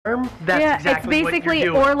That's yeah, exactly it's basically, what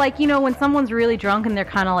you're doing. or like, you know, when someone's really drunk and they're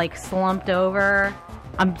kind of like slumped over.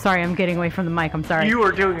 I'm sorry, I'm getting away from the mic. I'm sorry. You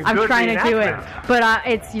are doing a I'm good trying to do it, reenactment.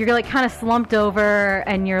 but you're like kind of slumped over,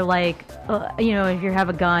 and you're like, you know, if you have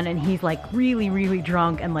a gun, and he's like really, really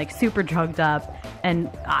drunk and like super drugged up, and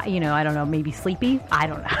you know, I don't know, maybe sleepy. I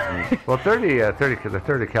don't know. Well, the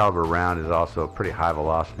 30 caliber round is also a pretty high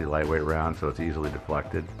velocity, lightweight round, so it's easily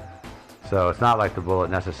deflected. So it's not like the bullet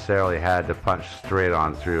necessarily had to punch straight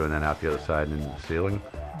on through and then out the other side and into the ceiling.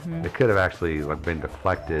 It could have actually been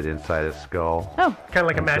deflected inside his skull. Oh, Kind of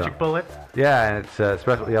like a magic bullet. Yeah, and it's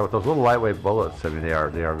especially with those little lightweight bullets. I mean, they are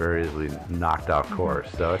very easily knocked off course.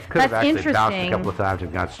 So it could have That's actually bounced a interesting. couple of times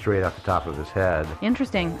and gone straight off the top of his head.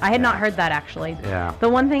 interesting. I had not heard that actually. Yeah. The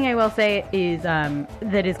one thing I will say is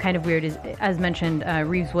that is kind of weird is, as mentioned,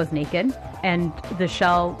 Reeves was naked, and the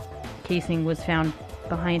shell casing was found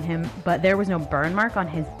behind him, but there was no burn mark on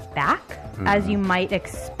his back, as you might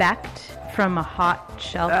expect from a hot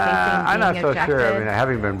shell casing I'm being not so ejected. sure. I mean,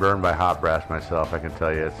 having been burned by hot brass myself, I can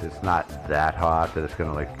tell you it's not that hot that it's going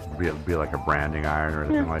to like be like a branding iron or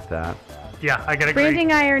anything like that. Yeah, I gotta agree.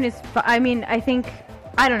 Branding iron is. I mean, I think.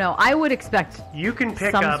 I don't know. I would expect You can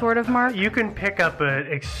pick some up sort of mark. You can pick up an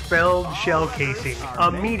expelled shell casing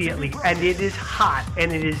immediately, and it is hot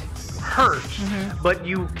and it is hurt. Mm-hmm. But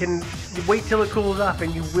you can wait till it cools off,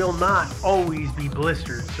 and you will not always be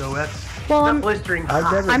blistered. So that's Well, not I'm- blistering I've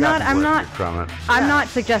hot. never I'm not- gotten I'm not- blistered from it. I'm not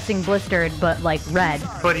suggesting blistered, but like red.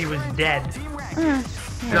 But he was dead.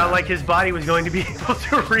 Not like his body was going to be able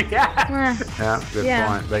to react. Yeah, good Yeah,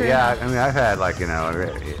 point. But true yeah, enough. I mean, I've had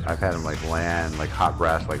I've had him land, like hot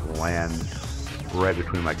brass, land right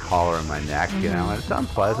between my collar and my neck, you know, and it's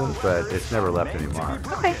unpleasant, but it's never left any mark.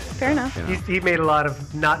 Okay, fair enough. You know? He made a lot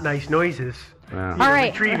of not nice noises. Yeah. All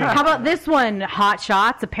right. retrieving. How about this one? Hot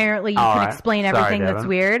shots. Apparently, you All can right. explain Sorry, everything that's Devin.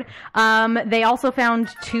 weird. They also found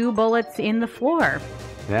 2 bullets in the floor.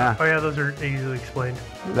 Yeah, Oh yeah, those are easily explained.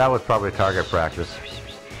 that was probably target practice.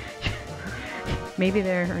 Maybe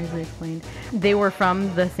they're easily explained. They were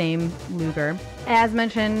from the same Luger. As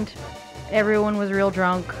mentioned, everyone was real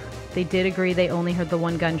drunk. They did agree they only heard the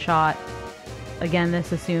one gunshot. Again,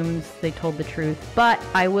 this assumes they told the truth. But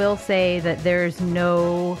I will say that there's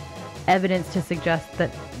no evidence to suggest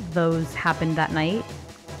that those happened that night.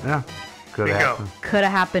 Yeah, could Bingo. happen. Could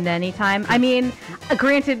have happened anytime. I mean,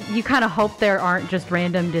 granted, you kind of hope there aren't just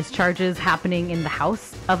random discharges happening in the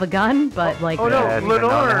house of a gun, but like... Oh no, Yeah, it's been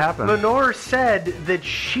known to happen. Lenore said that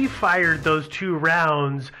she fired those 2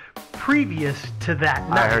 rounds previous to that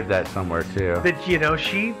night. I heard that somewhere too. That, you know,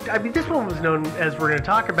 I mean, this one was known, as we're going to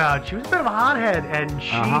talk about, she was a bit of a hothead, and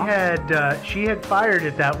she had fired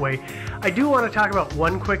it that way. I do want to talk about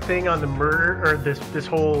one quick thing on the murder, or this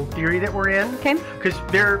whole theory that we're in. Okay. Because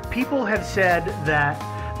people have said that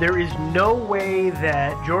there is no way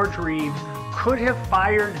that George Reeves could have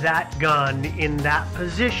fired that gun in that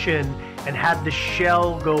position and had the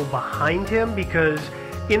shell go behind him, because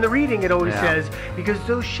in the reading it always says, because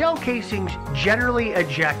those shell casings generally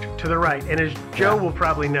eject to the right, and as Joe will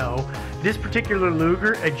probably know, this particular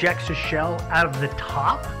Luger ejects a shell out of the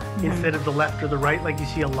top instead of the left or the right, like you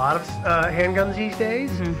see a lot of handguns these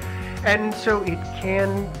days. And so it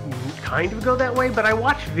can kind of go that way, but I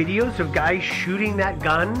watched videos of guys shooting that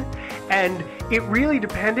gun, and it really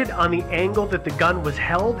depended on the angle that the gun was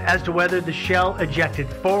held as to whether the shell ejected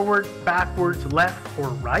forward, backwards, left, or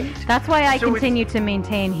right. That's why I So it's- continue to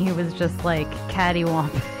maintain he was just like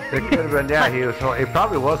cattywomp. It could have been, yeah, he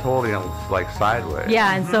probably was holding it like sideways.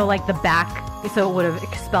 Yeah, and so like the back, so it would have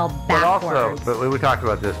expelled But backwards. also, we talked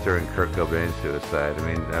about this during Kurt Cobain's suicide. I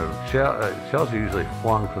mean, shells are usually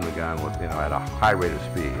flung from the gun with, at a high rate of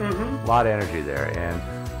speed. A lot of energy there, and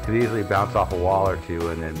could easily bounce off a wall or two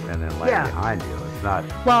and then land behind you. It's not.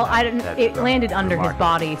 Well, I didn't. that's It landed under his remarkable.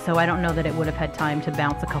 body, so I don't know that it would have had time to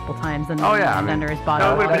bounce a couple times and then Oh, yeah, land I mean, under his body.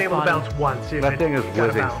 No, it would have been his able to body. bounce once. if That it thing is got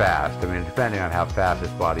whizzing about. fast. I mean, depending on how fast his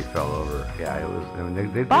body fell over. Yeah, it was. I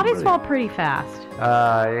mean, they Bodies really, fall pretty fast.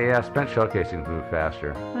 Yeah, spent shell casings move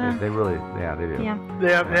faster. They really, they do. Yeah.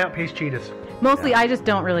 They outpace cheetahs. Mostly, I just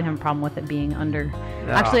don't really have a problem with it being under.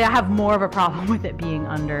 No. Actually, I have more of a problem with it being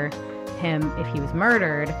under him if he was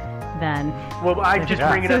murdered than. Well, I just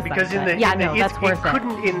Yeah. bring it up Suicide, because in the but- yeah, in the, no, it's- that's worth it.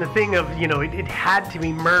 couldn't in the thing of it had to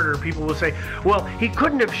be murder. People will say, well, he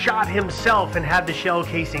couldn't have shot himself and had the shell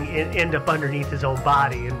casing end up underneath his own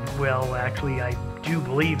body. And well, actually, I do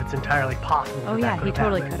believe it's entirely possible. Oh that yeah, that he could have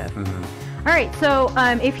totally happened. could have. All right, so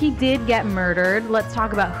if he did get murdered, let's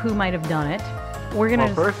talk about who might have done it. We're gonna.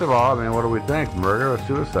 Well, first of all, I mean, what do we think? Murder or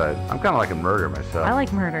suicide? I'm kind of like a murder myself. I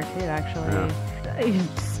like murder too, actually.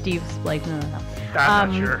 Steve's like, no.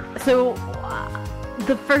 I'm not sure. So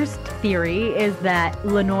The first theory is that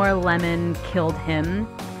Lenore Lemon killed him,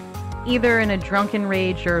 either in a drunken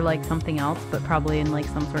rage or like something else, but probably in like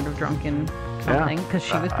some sort of drunken something, because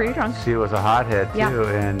she was pretty drunk. She was a hothead too, Yeah.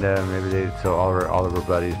 and so all of her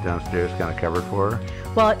buddies downstairs kind of covered for her.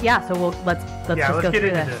 Well, yeah. So let's Yeah, just let's go get through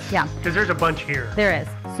into this. this. Yeah, Because there's a bunch here. there is.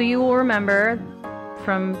 So you will remember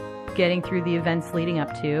from getting through the events leading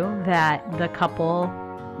up to that the couple,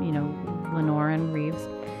 you know, Lenore and Reeves,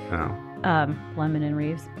 Oh. Lemon and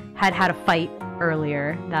Reeves, had a fight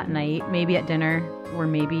earlier that night, maybe at dinner, or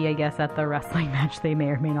maybe, I guess, at the wrestling match they may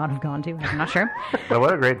or may not have gone to. I'm not sure. But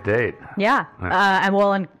what a great date. Yeah.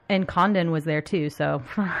 And Condon was there too, so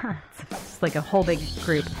it's like a whole big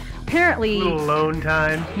group. Apparently, Little alone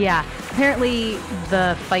time. yeah, apparently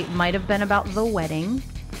the fight might have been about the wedding.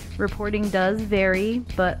 Reporting does vary,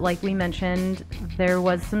 but like we mentioned, there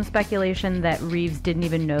was some speculation that Reeves didn't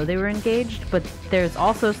even know they were engaged, but there's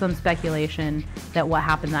also some speculation that what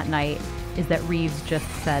happened that night is that Reeves just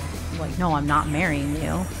said, like, no, I'm not marrying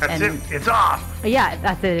you. That's it. It's off. Yeah,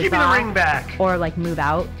 that's it. Give It's me the off. ring back. Or like move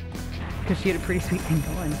out, because she had a pretty sweet thing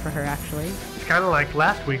going for her, actually. It's kind of like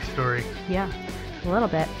last week's story. Yeah, a little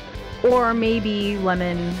bit. Or maybe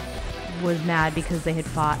Lemon was mad because they had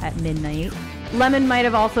fought at midnight. Lemon might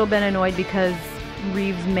have also been annoyed because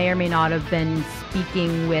Reeves may or may not have been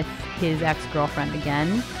speaking with his ex-girlfriend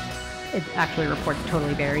again. It actually reports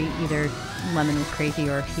totally vary. Either Lemon was crazy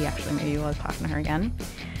or he actually maybe was talking to her again.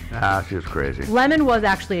 Ah, she was crazy. Lemon was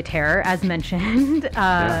actually a terror, as mentioned.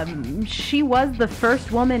 She was the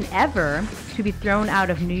first woman ever to be thrown out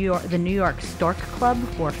of the New York Stork Club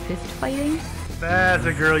for fist fighting. That's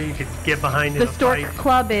a girl you could get behind in The a Stork fight.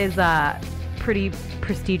 Club is a pretty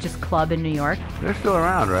prestigious club in New York. They're still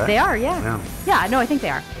around, right? They are, yeah. Yeah. Yeah, no, I think they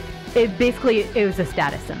are. It was a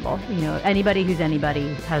status symbol. You know, anybody who's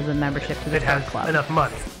anybody has a membership to the It Stork has Club. enough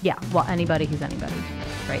money. Yeah, well, anybody who's anybody.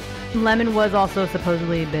 Right. Lemon was also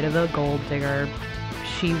supposedly a bit of a gold digger.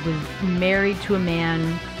 She was married to a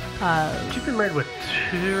man. She's been married, what,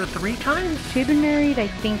 2 or 3 times? She'd been married, I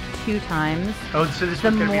think, 2 times. Oh, so this The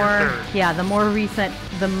was going to be her more, third. yeah, the more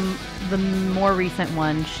recent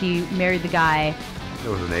one, she married the guy. It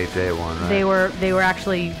was an 8-day one, right? They were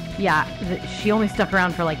actually, yeah. She only stuck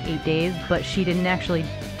around for like 8 days, but she didn't actually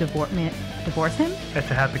divorce him.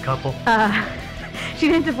 That's a happy couple. She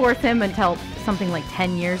didn't divorce him until something like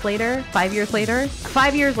 10 years later, 5 years later.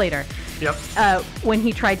 5 years later. Yep. When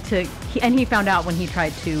he tried to, he found out when he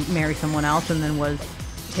tried to marry someone else and then was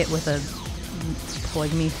hit with a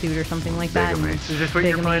polygamy suit or something like that. Bigamy. And Is this what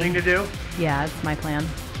you're bigamy. planning to do? Yeah, it's my plan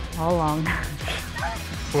all along.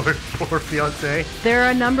 Poor fiance. There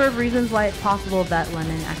are a number of reasons why it's possible that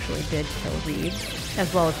Lemon actually did kill Reeves,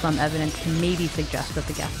 as well as some evidence to maybe suggest that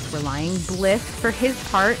the guests were lying. Bliss, for his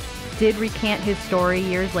part, did recant his story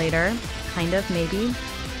years later, kind of, maybe.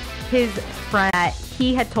 His friend,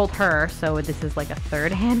 he had told her, so this is like a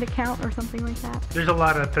third-hand account or something like that. There's a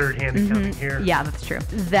lot of third-hand accounting here. Yeah, that's true.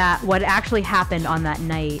 That what actually happened on that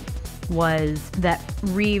night was that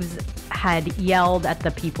Reeves had yelled at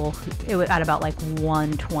the people. It was at about like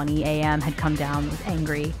 1:20 a.m. had come down, was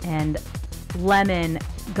angry, and Lemon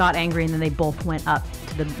got angry, and then they both went up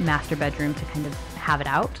to the master bedroom to kind of have it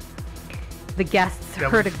out. The guests That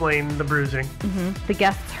would heard explain the bruising. the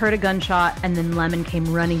guests heard a gunshot, and then Lemon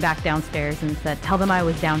came running back downstairs and said, "Tell them I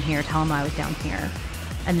was down here. Tell them I was down here."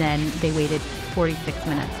 And then they waited 46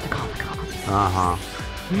 minutes to call the cops. Uh-huh.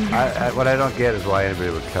 What I don't get is why anybody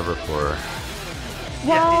would cover for her.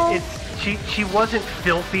 Well, Yeah, she wasn't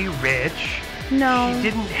filthy rich. no. She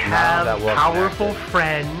didn't have that wasn't powerful accurate.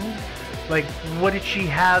 friends. Like, what did she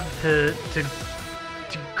have to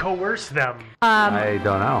coerce them? I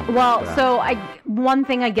don't know. Well, Yeah. so one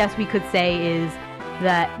thing I guess we could say is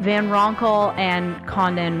that Van Ronkel and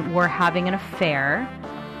Condon were having an affair,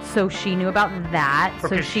 so she knew about that, so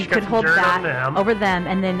Okay, she she's got could some hold dirt that on them. over them,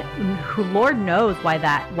 and then who Lord knows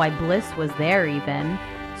why Bliss was there even.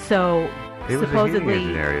 So He was a supposedly, heating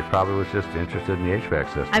engineer. He probably was just interested in the HVAC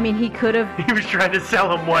system. I mean, he could have. He was trying to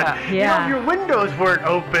sell him one. Yeah. You know, your windows weren't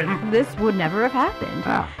open. This would never have happened.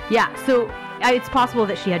 Ah. Yeah, so it's possible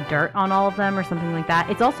that she had dirt on all of them or something like that.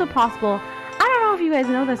 It's also possible, I don't know if you guys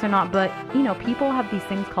know this or not, but, you know, people have these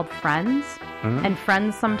things called friends, and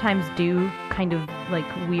friends sometimes do kind of, like,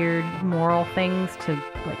 weird moral things to,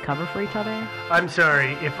 like, cover for each other. I'm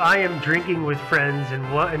sorry, if I am drinking with friends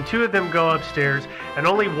and 2 of them go upstairs and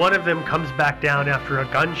only one of them comes back down after a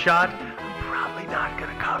gunshot, I'm probably not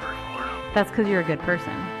going to cover for them. That's because you're a good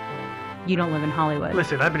person. You don't live in Hollywood.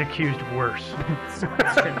 Listen, I've been accused of worse. It's true.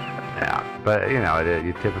 Yeah, but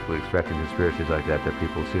you typically expect in conspiracies like that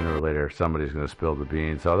people sooner or later somebody's going to spill the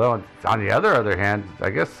beans. Although on the other hand, I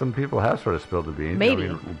guess some people have sort of spilled the beans.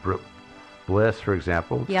 Maybe. Bliss, for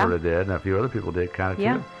example, Yeah. sort of did, and a few other people did kind of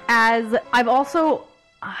Yeah. too. As I've also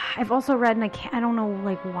read, and I don't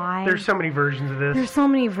know why. There's so many versions of this. There's so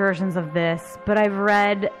many versions of this, but I've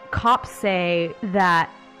read cops say that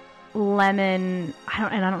Lemon, I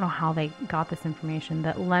don't know how they got this information,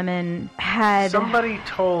 that Lemon had... Somebody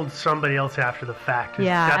told somebody else after the fact.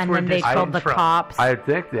 That's and where then they this told comes the from. cops. I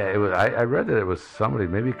think that it was. I read that it was somebody,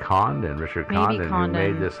 maybe Condon, Richard Maybe Condon, who Condon.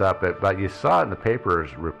 made this up. But you saw it in the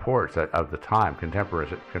papers reports of the time,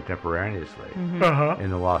 contemporaneously, Uh-huh. in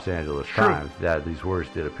the Los Angeles True. Times, that these words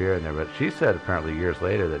did appear in there. But she said apparently years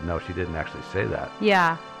later that no, she didn't actually say that.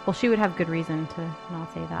 Yeah. Well, she would have good reason to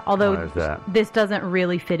not say that. Although Why is that? this doesn't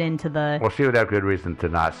really fit into the... Well, she would have good reason to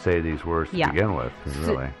not say these words to Yeah. begin with,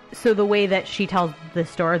 really. So the way that she tells the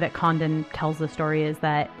story, that Condon tells the story, is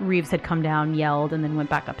that Reeves had come down, yelled, and then went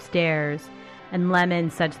back upstairs. And Lemon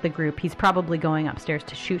said to the group, he's probably going upstairs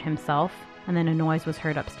to shoot himself. And then a noise was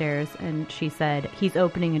heard upstairs, and she said, he's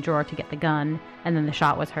opening a drawer to get the gun. And then the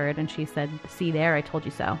shot was heard, and she said, see there, I told you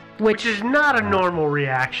so. Which is not a normal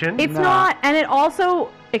reaction. It's not, and it also,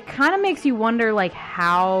 it kind of makes you wonder, like,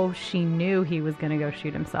 how she knew he was going to go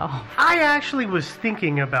shoot himself. I actually was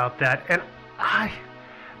thinking about that, and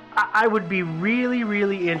I would be really,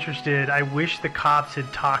 really interested. I wish the cops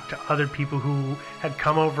had talked to other people who had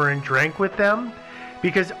come over and drank with them,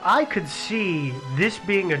 because I could see this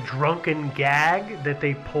being a drunken gag that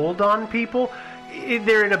they pulled on people.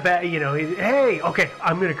 They're in a bad, hey, okay,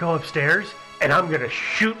 I'm going to go upstairs and I'm going to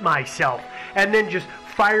shoot myself. And then just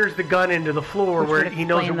fires the gun into the floor Which where would he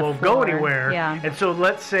knows it explain the won't go floor. anywhere. Yeah. And so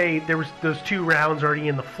let's say there was those 2 rounds already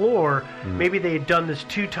in the floor. Maybe they had done this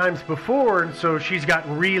 2 times before, and so she's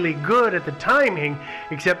gotten really good at the timing,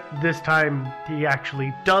 except this time he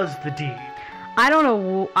actually does the deed. I don't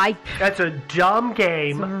know, That's a dumb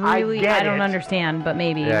game. really, I don't it. understand, but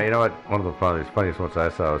maybe. Yeah, you know what? One of the funniest ones I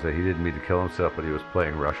saw was that he didn't mean to kill himself, but he was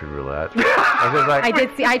playing Russian roulette. I was just like, I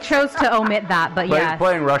did see, I chose to omit that, but yes.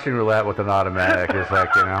 Playing Russian roulette with an automatic is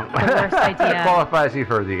like, The worst idea. qualifies you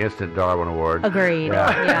for the instant Darwin Award. Agreed,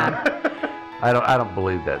 yeah. I don't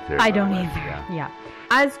believe that theory. I by the don't way. either, yeah.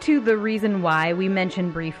 As to the reason why, we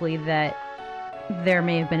mentioned briefly that there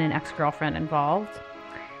may have been an ex-girlfriend involved.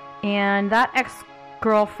 And that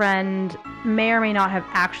ex-girlfriend may or may not have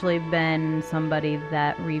actually been somebody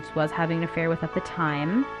that Reeves was having an affair with at the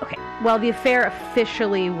time. Okay, well, the affair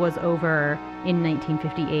officially was over in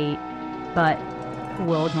 1958, but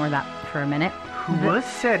we'll ignore that for a minute. Who was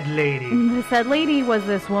said lady? The said lady was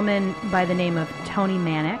this woman by the name of Toni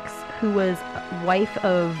Mannix, who was wife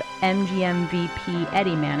of MGM VP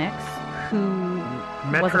Eddie Mannix, who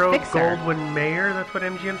was Metro a fixer. Goldwyn Mayer, that's what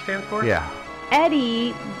MGM stands for? Yeah.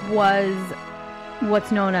 Eddie was what's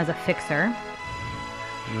known as a fixer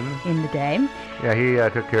in the day. Yeah, he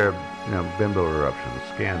took care of, bimbo eruptions,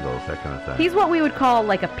 scandals, that kind of thing. He's what we would call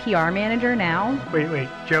like a PR manager now. Wait,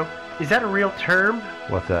 Joe. Is that a real term?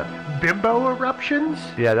 What's that? Bimbo eruptions?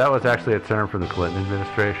 Yeah, that was actually a term from the Clinton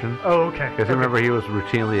administration. Oh, okay. Because remember, he was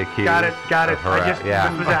routinely accused. Got it. of I just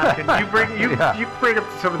was asking. You bring up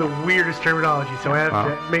some of the weirdest terminology, so I have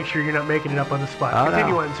to make sure you're not making it up on the spot. Oh,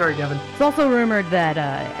 Continue no. on. Sorry, Devin. It's also rumored that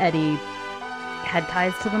Eddie had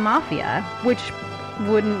ties to the mafia, which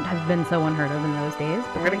wouldn't have been so unheard of in those days.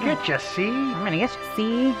 I'm gonna get you. See? I'm gonna get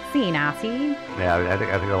you. See now, see. Yeah, I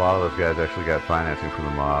think a lot of those guys actually got financing from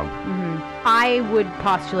the mob. I would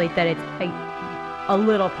postulate that it's a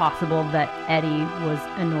little possible that Eddie was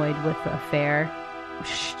annoyed with the affair.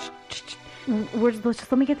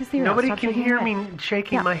 Let me get this theory. Nobody Stop can shaking hear your me head.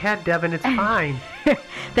 shaking Yeah. my head, Devin. It's fine.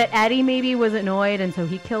 That Eddie maybe was annoyed and so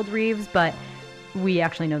he killed Reeves, but we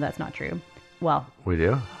actually know that's not true. Well, We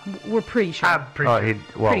do? we're pretty sure. I'm pretty sure.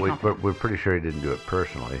 Pretty confident. We're pretty sure he didn't do it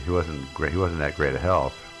personally. He wasn't great. He wasn't that great of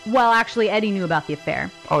health. Well, actually, Eddie knew about the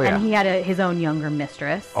affair. Oh, yeah. And he had his own younger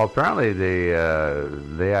mistress. Oh, apparently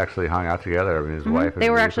they actually hung out together. I mean, his wife and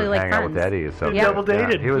They were Reeves actually, would like, hang out with friends. Eddie. So They double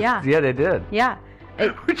dated. Yeah, Yeah. they did. Yeah.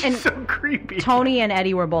 Which and is so creepy. Tony and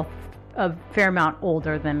Eddie were both a fair amount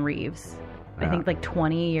older than Reeves. I think like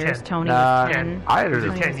 20 years. 10. Tony Nah, was 10. 10. I It was a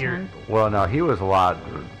understand. 10 year. Well, no, Eddie was a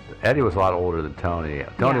lot older than Tony.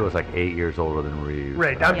 Tony Yeah. was like 8 years older than Reeves.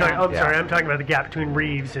 Right. Yeah. I'm Yeah. sorry. I'm talking about the gap between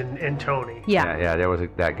Reeves and Tony. Yeah. There was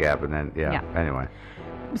that gap, and then Yeah. Anyway,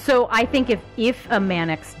 So I think if a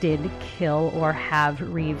Mannix did kill or have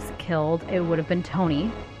Reeves killed, it would have been Tony.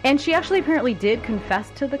 And she actually apparently did confess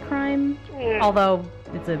to the crime, although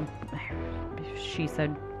it's she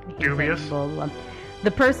said, he Dubious. said, blah, blah.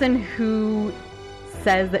 The person who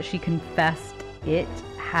says that she confessed it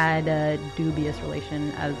had a dubious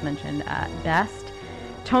relation, as mentioned, at best.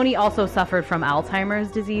 Toni also suffered from Alzheimer's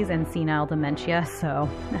disease and senile dementia, so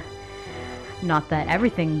not that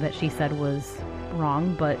everything that she said was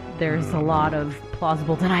wrong, but there's a lot of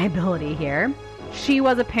plausible deniability here. She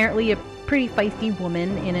was apparently a pretty feisty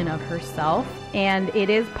woman in and of herself, and it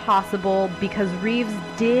is possible because Reeves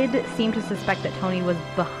did seem to suspect that Toni was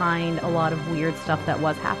behind a lot of weird stuff that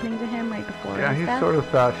was happening to him right before his he death. sort of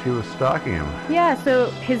thought she was stalking him. Yeah, so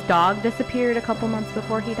his dog disappeared a couple months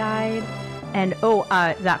before he died. And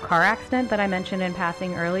that car accident that I mentioned in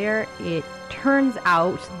passing earlier, it turns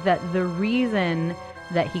out that the reason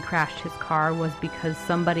that he crashed his car was because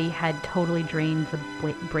somebody had totally drained the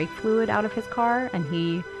brake fluid out of his car, and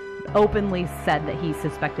he openly said that he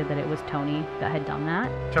suspected that it was Toni that had done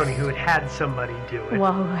that. Toni, who had somebody do it.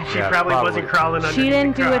 Well, she probably wasn't crawling underneath she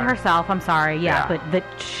didn't the do it car. herself, I'm sorry, but that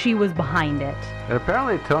she was behind it. And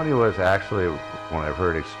apparently Toni was actually, when I've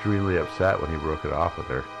heard, extremely upset when he broke it off with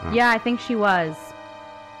her. Yeah, I think she was.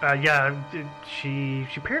 She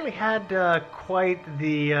apparently had quite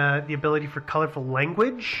the ability for colorful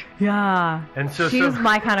language. Yeah. And so she was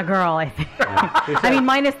my kind of girl, I think. I mean,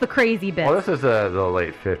 minus the crazy bits. Well, this is the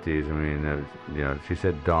late 50s. I mean, she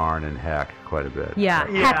said darn and heck quite a bit. Yeah,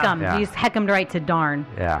 Yeah. heck 'em. Yeah. You just heck 'em right to darn.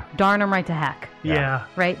 Yeah. Darn 'em right to heck. Yeah.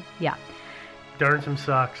 Right? Yeah. Darn some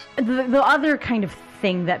sucks. The other kind of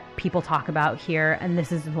thing that people talk about here, and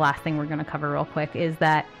this is the last thing we're going to cover real quick, is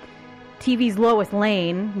that TV's Lois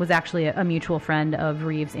Lane was actually a mutual friend of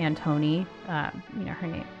Reeves and Toni. Her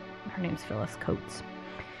name's Phyllis Coates.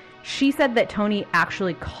 She said that Toni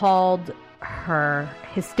actually called her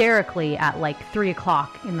hysterically at like 3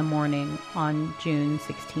 o'clock in the morning on June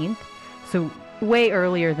 16th. So way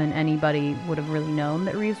earlier than anybody would have really known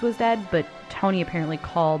that Reeves was dead, but Toni apparently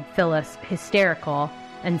called Phyllis hysterical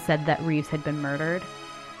and said that Reeves had been murdered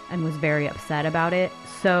and was very upset about it.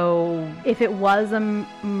 So if it was a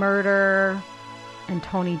murder and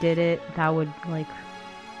Toni did it, that would,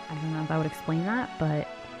 that would explain that, but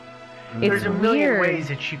There's it's a million weird. ways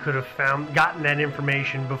that she could have gotten that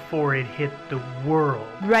information before it hit the world.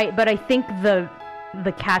 Right, but I think the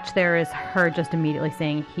catch there is her just immediately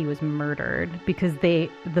saying he was murdered, because the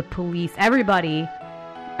police, everybody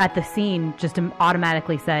at the scene just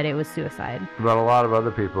automatically said it was suicide. But a lot of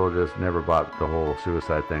other people just never bought the whole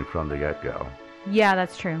suicide thing from the get-go. Yeah,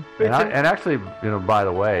 that's true. And actually, by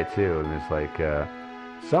the way, too, I mean, it's like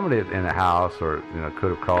somebody in the house or, could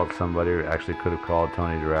have called somebody, or actually could have called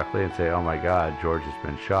Toni directly and say, oh my God, George has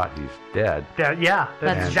been shot, he's dead. That's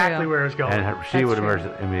That's exactly true. where I was going. And she That's would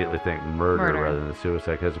true. immediately think murder Murder. rather than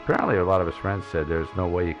suicide, because apparently a lot of his friends said there's no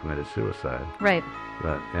way he committed suicide. Right.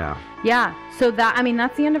 But, yeah. Yeah, so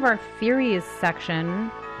that's the end of our theories section.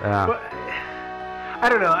 Well, I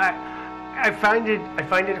don't know. I find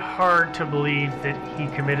it hard to believe that he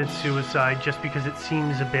committed suicide, just because it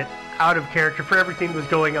seems a bit out of character for everything that was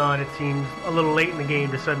going on. It seems a little late in the game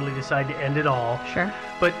to suddenly decide to end it all. Sure.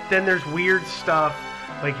 But then there's weird stuff,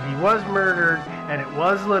 like if he was murdered and it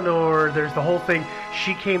was Lenore, there's the whole thing.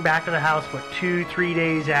 She came back to the house, 2-3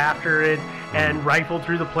 days after it, and rifled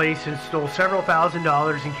through the place and stole several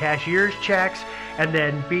 $1,000s in cashier's checks, and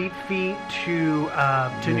then beat feet to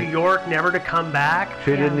New York, never to come back.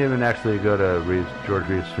 She didn't even actually go to George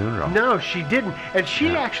Reeves' funeral. No, she didn't. And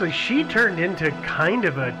she turned into kind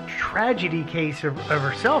of a tragedy case of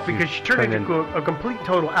herself, because she turned into a complete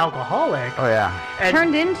total alcoholic. Oh, yeah. And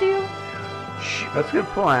Turned into? That's a good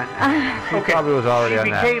point. She Okay, probably was already on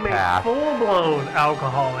that She became a path. full-blown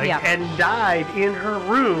alcoholic and died in her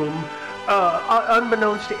room,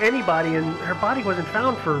 unbeknownst to anybody, and her body wasn't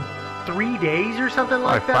found for 3 days or something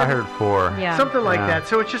like that. I heard 4. Yeah. Something like Yeah. that.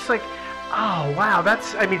 So it's just like, oh wow,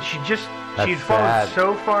 she'd fallen sad.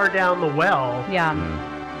 so far down the well. Yeah.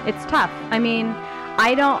 It's tough. I mean,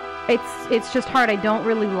 it's just hard. I don't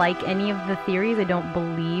really like any of the theories. I don't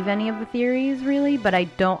believe any of the theories, really, but I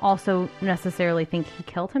don't also necessarily think he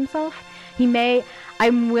killed himself.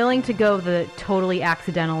 I'm willing to go the totally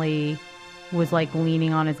accidentally was like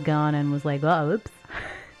leaning on his gun and was like, oh, oops,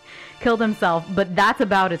 killed himself. But that's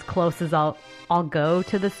about as close as I'll go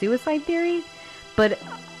to the suicide theory. But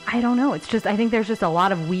I don't know. It's just, I think there's just a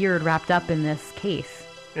lot of weird wrapped up in this case.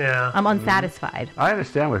 Yeah. I'm unsatisfied. I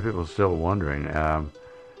understand why people are still wondering. Of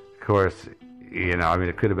course,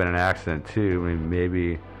 it could have been an accident too. I mean,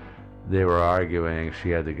 maybe they were arguing, she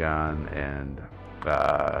had the gun, and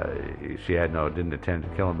she didn't intend to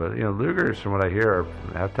kill him. But, Lugers, from what I hear,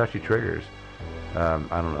 have touchy triggers. I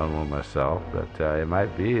don't own one myself, but it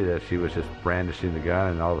might be that she was just brandishing the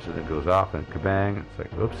gun, and all of a sudden it goes off, and kabang, it's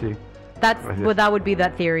like, oopsie. that would be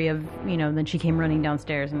that theory of, then she came running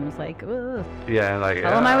downstairs and was like, ugh. Yeah, and like,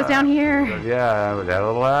 Tell him I was down here. Yeah, that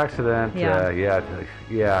little accident. Yeah.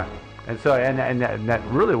 Yeah. And so, and that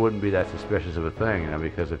really wouldn't be that suspicious of a thing,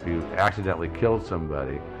 because if you accidentally killed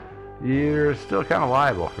somebody, you're still kind of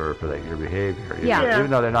liable for that, your behavior. Yeah. Even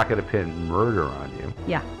though they're not going to pin murder on you.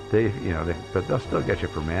 Yeah. But they'll still get you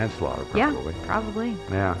for manslaughter, probably. Yeah, probably.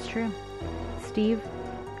 Yeah. That's true. Steve,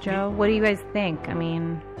 Joe, what do you guys think? I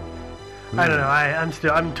mean, I don't know.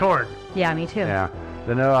 I'm torn. Yeah, me too. Yeah.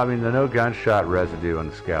 The no gunshot residue on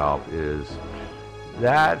the scalp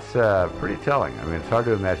that's pretty telling. I mean, it's hard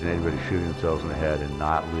to imagine anybody shooting themselves in the head and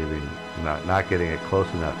not getting it close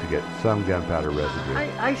enough to get some gunpowder residue.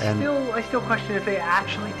 I still question if they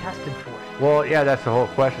actually tested for it. Well, yeah, that's the whole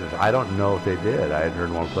question. I don't know if they did. I had heard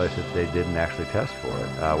in one place that they didn't actually test for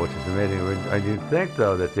it, which is amazing. You'd think,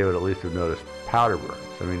 though, that they would at least have noticed powder burns.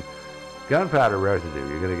 I mean, gunpowder residue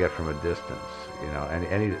you're going to get from a distance,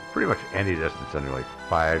 and pretty much any distance under like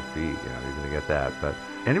 5 feet, you're going to get that. But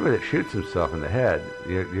anybody that shoots himself in the head,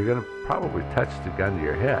 you're going to probably touch the gun to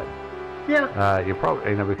your head. Yeah. You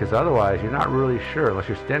probably, because otherwise you're not really sure, unless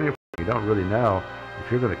you're standing, you don't really know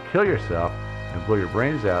if you're going to kill yourself and blow your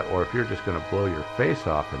brains out, or if you're just going to blow your face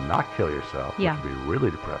off and not kill yourself, which would be really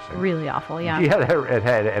depressing. Really awful, yeah. Yeah,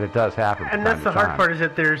 and it does happen. And that's the hard part, is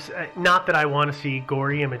that there's, not that I want to see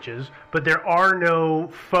gory images, but there are no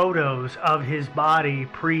photos of his body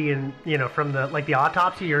from the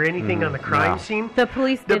autopsy or anything on the crime scene. The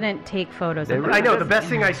police didn't take photos of it. I know, the best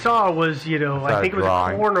thing I saw was, I think it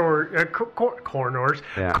was a coroner's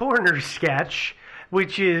sketch,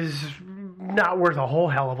 which is not worth a whole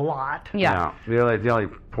hell of a lot. Yeah. No, the only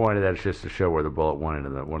point of that is just to show where the bullet went into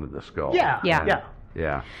the skull. Yeah.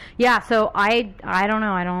 So I don't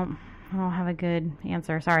know. I don't have a good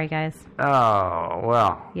answer. Sorry, guys. Oh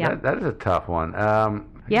well. Yeah. That is a tough one. I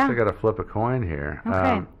guess I got to flip a coin here.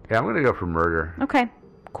 Okay. I'm going to go for murder. Okay.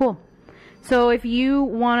 Cool. So if you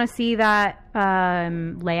want to see that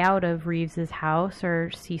layout of Reeves's house or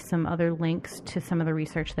see some other links to some of the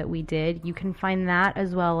research that we did, you can find that,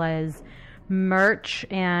 as well as merch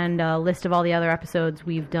and a list of all the other episodes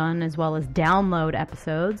we've done, as well as download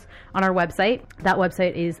episodes on our website. That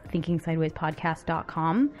website is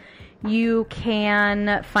thinkingsidewayspodcast.com. You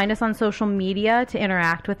can find us on social media to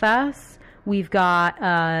interact with us. We've got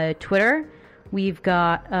Twitter, we've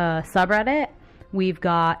got a subreddit, we've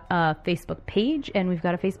got a Facebook page, and we've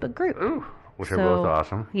got a Facebook group. Ooh, which are both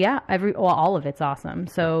awesome. Yeah, all of it's awesome.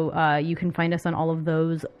 So you can find us on all of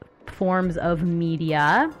those forms of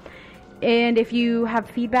media. And if you have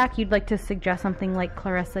feedback, you'd like to suggest something like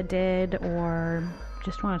Clarissa did, or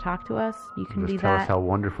just want to talk to us, you can do that. Tell us how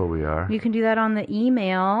wonderful we are. You can do that on the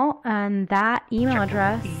email, and that email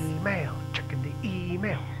address... Checking the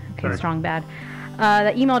email. Okay, sorry. Strong bad.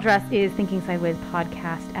 The email address is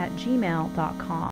thinkingsidewayspodcast@gmail.com.